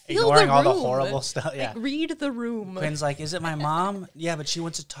 Like, feel ignoring the all room. the horrible stuff. Yeah. Like, read the room. Quinn's like, is it my mom? Yeah, but she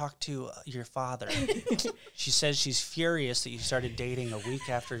wants to talk to your father. She says she's furious that you started dating a week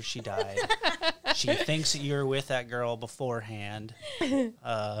after she died. She thinks that you were with that girl beforehand.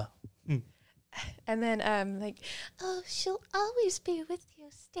 And then, like, oh, she'll always be with you,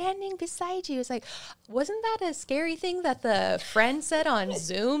 standing beside you. It's like, wasn't that a scary thing that the friend said on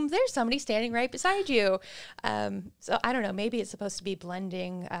Zoom? There's somebody standing right beside you. So I don't know. Maybe it's supposed to be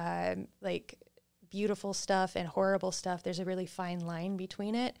blending, like, beautiful stuff and horrible stuff. There's a really fine line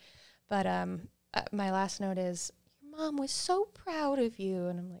between it. But my last note is, your mom was so proud of you.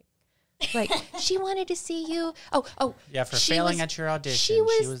 And I'm like, she wanted to see you. Oh. Yeah, for failing at your audition. She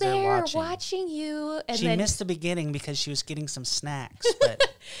was there watching you. And she missed the beginning because she was getting some snacks.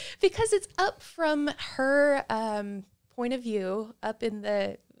 But because it's up from her point of view, up in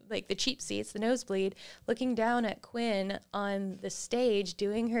the cheap seats, the nosebleed, looking down at Quinn on the stage,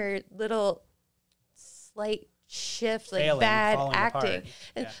 doing her little slight shift, like bad acting.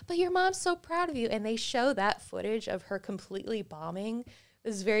 But your mom's so proud of you. And they show that footage of her completely bombing.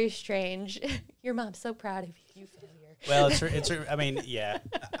 This is very strange. Your mom's so proud of you, failure. Well, I mean, yeah.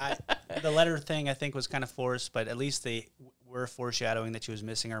 The letter thing, I think, was kind of forced, but at least they were foreshadowing that she was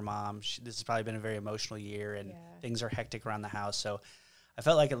missing her mom. This has probably been a very emotional year, and things are hectic around the house. So I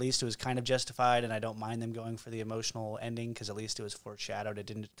felt like at least it was kind of justified, and I don't mind them going for the emotional ending because at least it was foreshadowed. It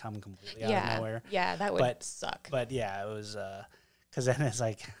didn't come completely out of nowhere. Yeah, that would suck. But, yeah, it was because then it's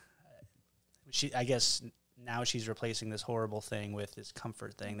like I guess now she's replacing this horrible thing with this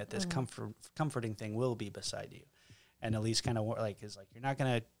comfort thing, that this comforting thing will be beside you. And Elise kind of is like, you're not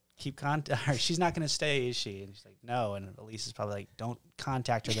going to keep contact. She's not going to stay, is she? And she's like, no. And Elise is probably like, don't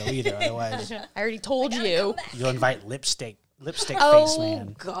contact her though either. Otherwise, I already told you. You'll invite lipstick face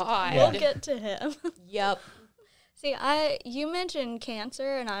man. God. We'll get to him. Yep. See, you mentioned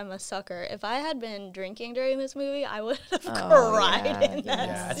cancer, and I'm a sucker. If I had been drinking during this movie, I would have cried in that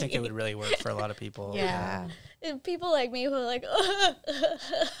Yeah, I think it would really work for a lot of people. Yeah. And people like me who are like,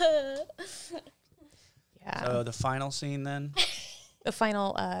 Yeah. So the final scene then? The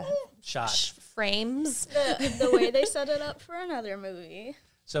final Shot. frames. the way they set it up for another movie.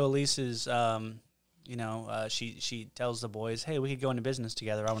 So Elise is, she tells the boys, hey, we could go into business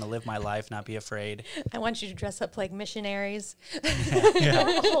together. I want to live my life, not be afraid. I want you to dress up like missionaries.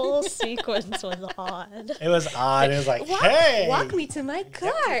 The whole sequence was odd. It was odd. It was like, hey. Walk me to my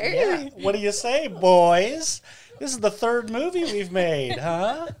car. Yeah. What do you say, boys? This is the third movie we've made,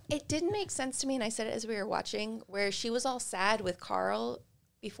 huh? It didn't make sense to me, and I said it as we were watching, where she was all sad with Carl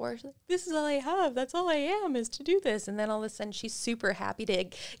before. She's like, this is all I have. That's all I am, is to do this. And then all of a sudden, she's super happy to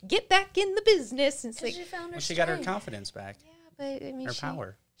get back in the business. And it's like, She found her She got her strength. confidence back. yeah, but I mean, Her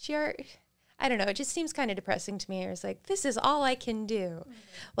power. I don't know. It just seems kind of depressing to me. It's like, this is all I can do.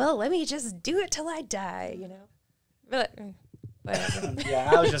 Well, let me just do it till I die, you know? But whatever.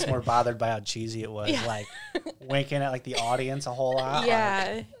 Yeah, I was just more bothered by how cheesy it was. Yeah. Like, winking at, like, the audience a whole lot.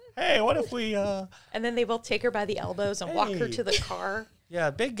 Yeah. Like, hey, what if we, And then they both take her by the elbows and walk her Hey. to the car. yeah,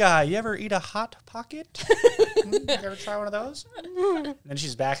 big guy, you ever eat a Hot Pocket? You ever try one of those? And then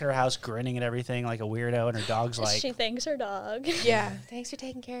she's back at her house grinning at everything like a weirdo, and her dog's like, She thanks her dog. Yeah. Thanks for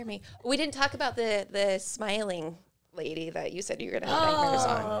taking care of me. We didn't talk about the smiling lady that you said you were going to have nightmares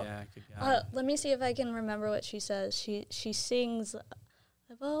on. oh, yeah, good God. Let me see if I can remember what she says. She sings,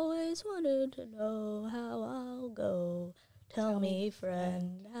 I've always wanted to know how I'll go. Tell me,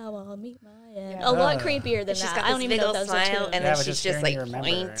 friend, how I'll meet my end. Yeah. A lot creepier than She's that. got I don't this even big know old if that was a smile, tune. and Yeah, then but she's just just hearing like you remember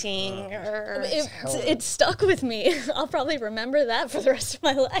it. pointing her. It stuck with me. I'll probably remember that for the rest of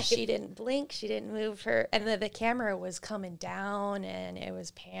my life. She didn't blink. She didn't move her. And the camera was coming down, and it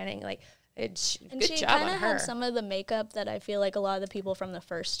was panning. Like, And good she job kind on of her. had some of the makeup that I feel like a lot of the people from the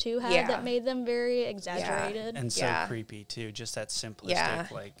first two had Yeah. that made them very exaggerated. And so Yeah. creepy, too. Just that simplistic, Yeah.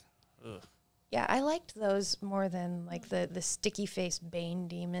 like, ugh. Yeah, I liked those more than like the sticky face Bane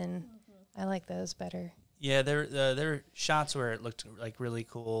demon. I like those better. Yeah, there were shots where it looked like really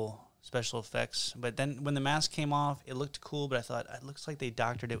cool special effects, but then when the mask came off, it looked cool, but I thought it looks like they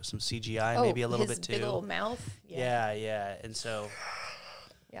doctored it with some CGI, maybe a little his bit too. big old mouth. Yeah, and so,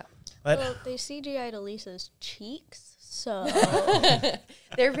 Yeah. but Well, they CGI'd Elisa's cheeks, so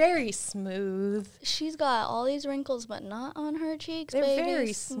They're very smooth. she's got all these wrinkles, but not on her cheeks. They're baby.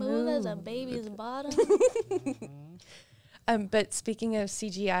 very Smooth as a smooth. baby's bottom. But speaking of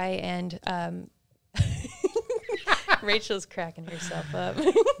CGI and Rachel's cracking herself up.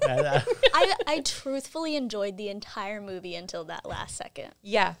 I truthfully enjoyed the entire movie until that last second.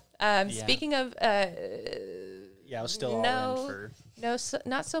 Yeah. Yeah. Speaking of yeah, I was still all No. in for. no,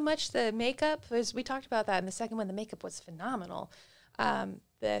 not so much the makeup. As we talked about that in the second one, the makeup was phenomenal.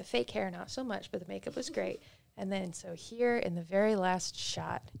 The fake hair, not so much, but the makeup was great. And then, so here in the very last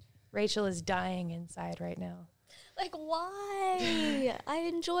shot, Rachel is dying inside right now. Like, why? I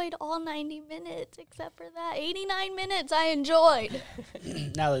enjoyed all 90 minutes except for that. 89 minutes I enjoyed.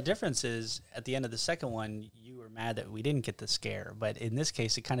 Now the difference is at the end of the second one, you were mad that we didn't get the scare, but in this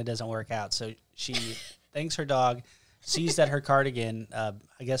case, it kind of doesn't work out. So she thanks her dog, sees that her cardigan, I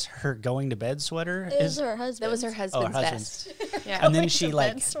guess her going to bed sweater It was is, her husband. That was her husband's husband's. vest. Yeah. and then Going she to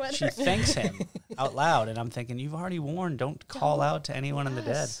like bed sweater. she thanks him out loud, and I'm thinking you've already warned, don't call out to anyone in the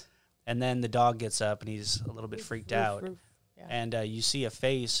dead. Yes. And then the dog gets up and he's a little bit freaked out. Yeah. And you see a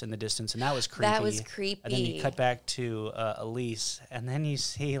face in the distance, and that was creepy. That was creepy. And then you cut back to Elise, and then you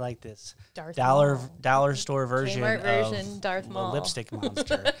see like this Darth dollar Maul. store version Kmart of version, Darth the Maul. lipstick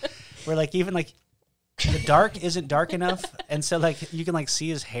monster, where like even like the dark isn't dark enough, and so like you can like see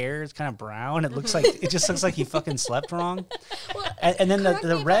his hair is kind of brown. It looks like it just looks like he fucking slept wrong. Well, And then correct me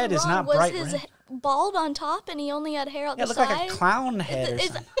the if red I'm is wrong, not was bright his red. bald on top and he only had hair on Yeah, it the looked side? like a clown head or Is-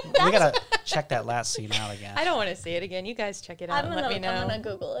 something. We gotta check that last scene out again. I don't want to see it again. You guys check it out and let me know. I'm gonna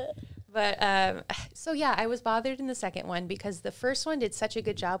Google it. But so yeah, I was bothered in the second one because the first one did such a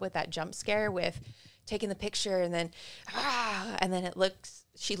good job with that jump scare with taking the picture and then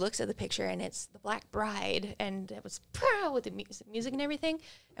she looks at the picture and it's the Black Bride and it was with the music and everything,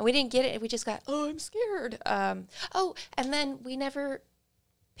 and we didn't get it. We just got, oh, I'm scared. And then we never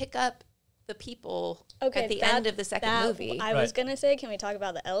pick up the people Okay, at the end of the second movie. I was going to say, can we talk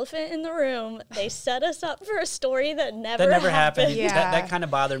about the elephant in the room? They set us up for a story that never happened. Yeah. That kind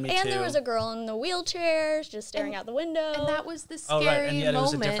of bothered me, too. And there was a girl in the wheelchair just staring out the window. And that was the scary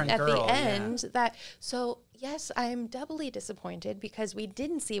moment at girl, the end. So, yes, I'm doubly disappointed because we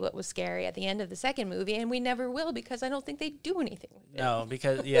didn't see what was scary at the end of the second movie, and we never will because I don't think they do anything with it. No,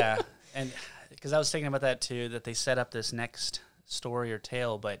 because, yeah. And because I was thinking about that, too, that they set up this next story or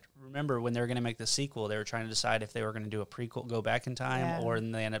tale, but remember when they were going to make the sequel, they were trying to decide if they were going to do a prequel, go back in time, or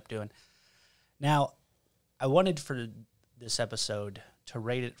then they end up doing. Now, I wanted for this episode to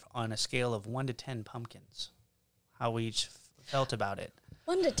rate it on a scale of 1 to 10 pumpkins, how we each felt about it.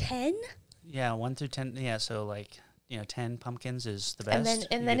 1 to 10? Yeah, 1 through 10. Yeah, so 10 pumpkins is the best.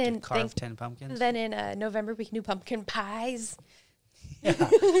 And then in carve 10 pumpkins. Then in November we can do pumpkin pies.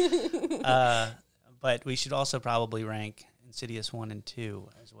 Yeah. But we should also probably rank Insidious 1 and 2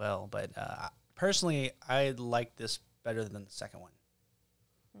 as well. But personally, I like this better than the second one.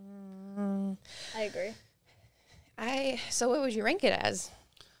 I agree. So what would you rank it as?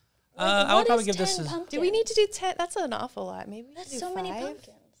 I would probably give this. Do we need to do 10? That's an awful lot. Maybe we That's do so 5? many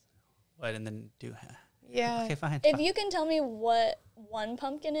pumpkins. What, and then do. Yeah. Okay, fine. If you can tell me what 1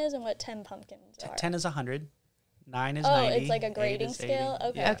 pumpkin is and what 10 pumpkins are. 10 is 100. 9 is 90. Oh, it's like a grading scale?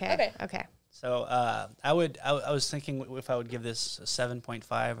 Okay. Yeah. Okay. So I was thinking if I would give this a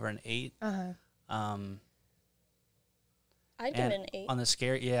 7.5 or an 8. I'd give it an 8. On the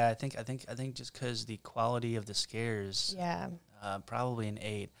scare, yeah, I think just because the quality of the scares, probably an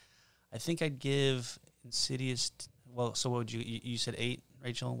 8. I think I'd give Insidious. Well, so what would you said 8,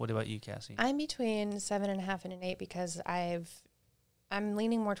 Rachel? What about you, Cassie? I'm between 7.5 and an 8 because I'm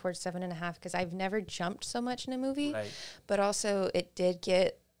leaning more towards 7.5 because I've never jumped so much in a movie, Right. but also it did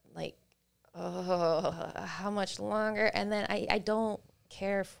get how much longer, and then I don't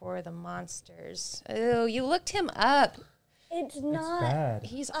care for the monsters. Oh, you looked him up. It's not. bad.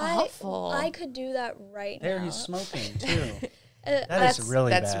 He's awful. I could do that right There, now. he's smoking too. That's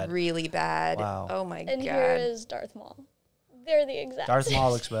really bad. That's really bad. Wow. Oh my And god. here is Darth Maul. They're the exact Darth same.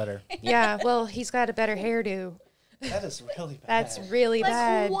 Maul looks better. Yeah, well, he's got a better hairdo. That is really bad. That's really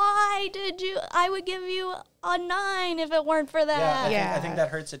bad. Why did you? I would give you a 9 if it weren't for that. I think that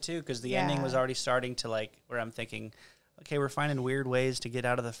hurts it too because the ending was already starting to where I'm thinking, okay, we're finding weird ways to get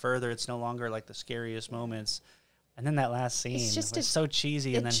out of the further. It's no longer like the scariest moments, and then that last scene was so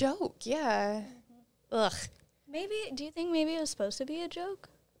cheesy and then joke. Yeah. Ugh. Maybe. Do you think maybe it was supposed to be a joke?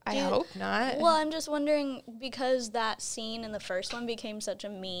 I hope not. Well, I'm just wondering because that scene in the first one became such a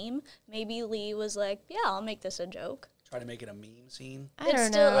meme. Maybe Lee was like, "Yeah, I'll make this a joke." try to make it a meme scene. I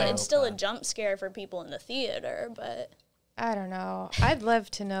don't know. It's still a jump scare for people in the theater, but I don't know. I'd love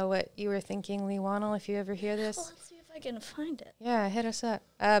to know what you were thinking, Lee Wannell, if you ever hear this. well, let's see if I can find it. Yeah, hit us up.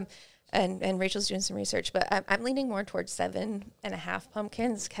 And Rachel's doing some research, but I'm leaning more towards 7.5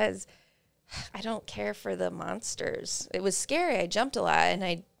 pumpkins because I don't care for the monsters. It was scary. I jumped a lot and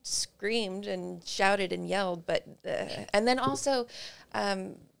I screamed and shouted and yelled, but and then also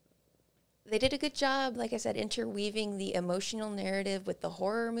they did a good job, like I said, interweaving the emotional narrative with the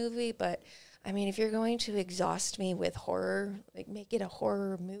horror movie. But I mean, if you're going to exhaust me with horror, make it a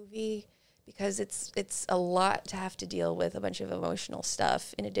horror movie. Because it's a lot to have to deal with, a bunch of emotional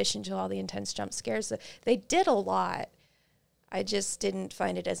stuff in addition to all the intense jump scares. They did a lot. I just didn't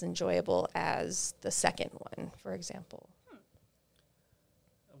find it as enjoyable as the second one, for example.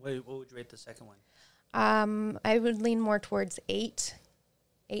 What would you rate the second one? I would lean more towards 8.5.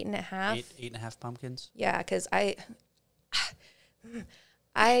 8.5 pumpkins? Yeah, because I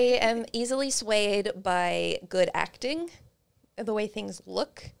am easily swayed by good acting, the way things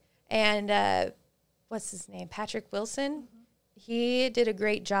look. And what's his name? Patrick Wilson. Mm-hmm. He did a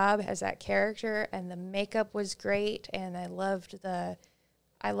great job as that character, and the makeup was great. And I loved the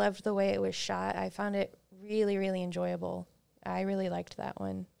way it was shot. I found it really, really enjoyable. I really liked that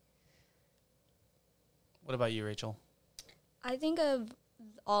one. What about you, Rachel? I think of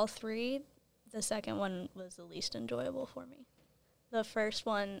all 3, the second one was the least enjoyable for me. The first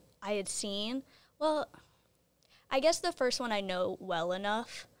one I had seen. Well, I guess the first one I know well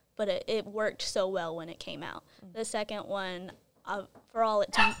enough. But it worked so well when it came out. The second one, for all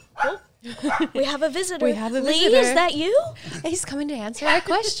its... Oh, we have a visitor. We have a Lee, visitor. is that you? He's coming to answer our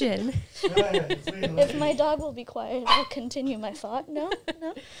question. If my dog will be quiet, I'll continue my thought. No?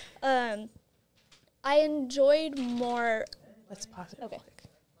 I enjoyed more... Let's pause it. Okay.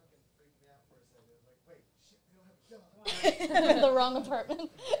 The wrong apartment.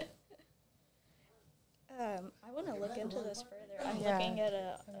 I want to look into this further. I'm looking at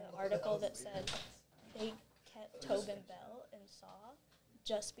an article that said they kept Tobin Bell in Saw,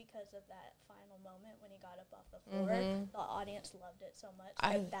 just because of that final moment when he got up off the floor, the audience loved it so much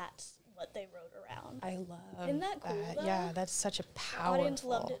that that's what they wrote around. I love Isn't that cool, though? Yeah, that's such a powerful. The audience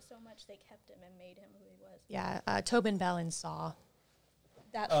loved it so much they kept him and made him who he was. Yeah, Tobin Bell in Saw.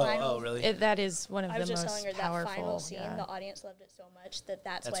 That final, really? That is one of the most powerful. I was just telling her that final scene, the audience loved it so much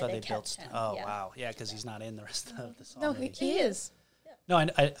that's why they kept him. Oh, wow. Yeah, because he's not in the rest of the Saw No, movies. he is. Yeah. No,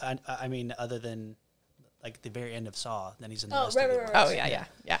 I mean, other than like the very end of Saw, then he's in the rest of the Oh, yeah.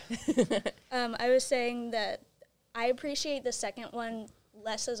 I was saying that I appreciate the second one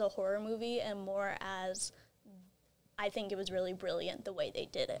less as a horror movie and more as I think it was really brilliant the way they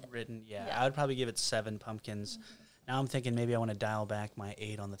did it. Written, I would probably give it 7 pumpkins. Now I'm thinking maybe I want to dial back my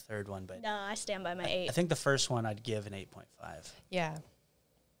 8 on the third one, but no, I stand by my 8. I think the first one I'd give an 8.5. Yeah.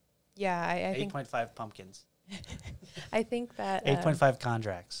 Yeah, I think 8.5 pumpkins. I think that 8.5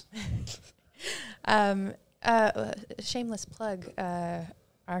 contracts. Shameless plug.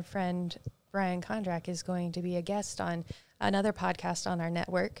 Our friend Brian Kondrak is going to be a guest on another podcast on our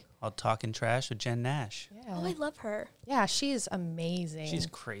network. All Talking Trash with Jen Nash. Yeah. Oh, I love her. Yeah, she is amazing. She's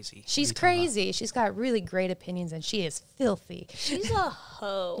crazy. She's crazy. She's got really great opinions, and she is filthy. She's a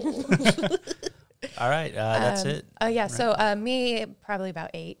hoe. All right, that's it. Yeah, right. So me, probably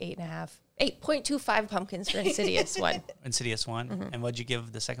about 8.5. 8.25 pumpkins for Insidious 1. Insidious 1. Mm-hmm. And what'd you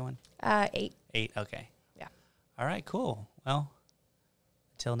give the second one? 8. 8, okay. Yeah. All right, cool. Well,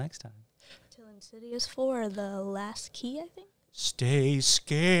 until next time. Till Insidious 4, the last key, I think. Stay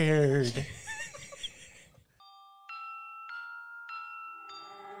scared.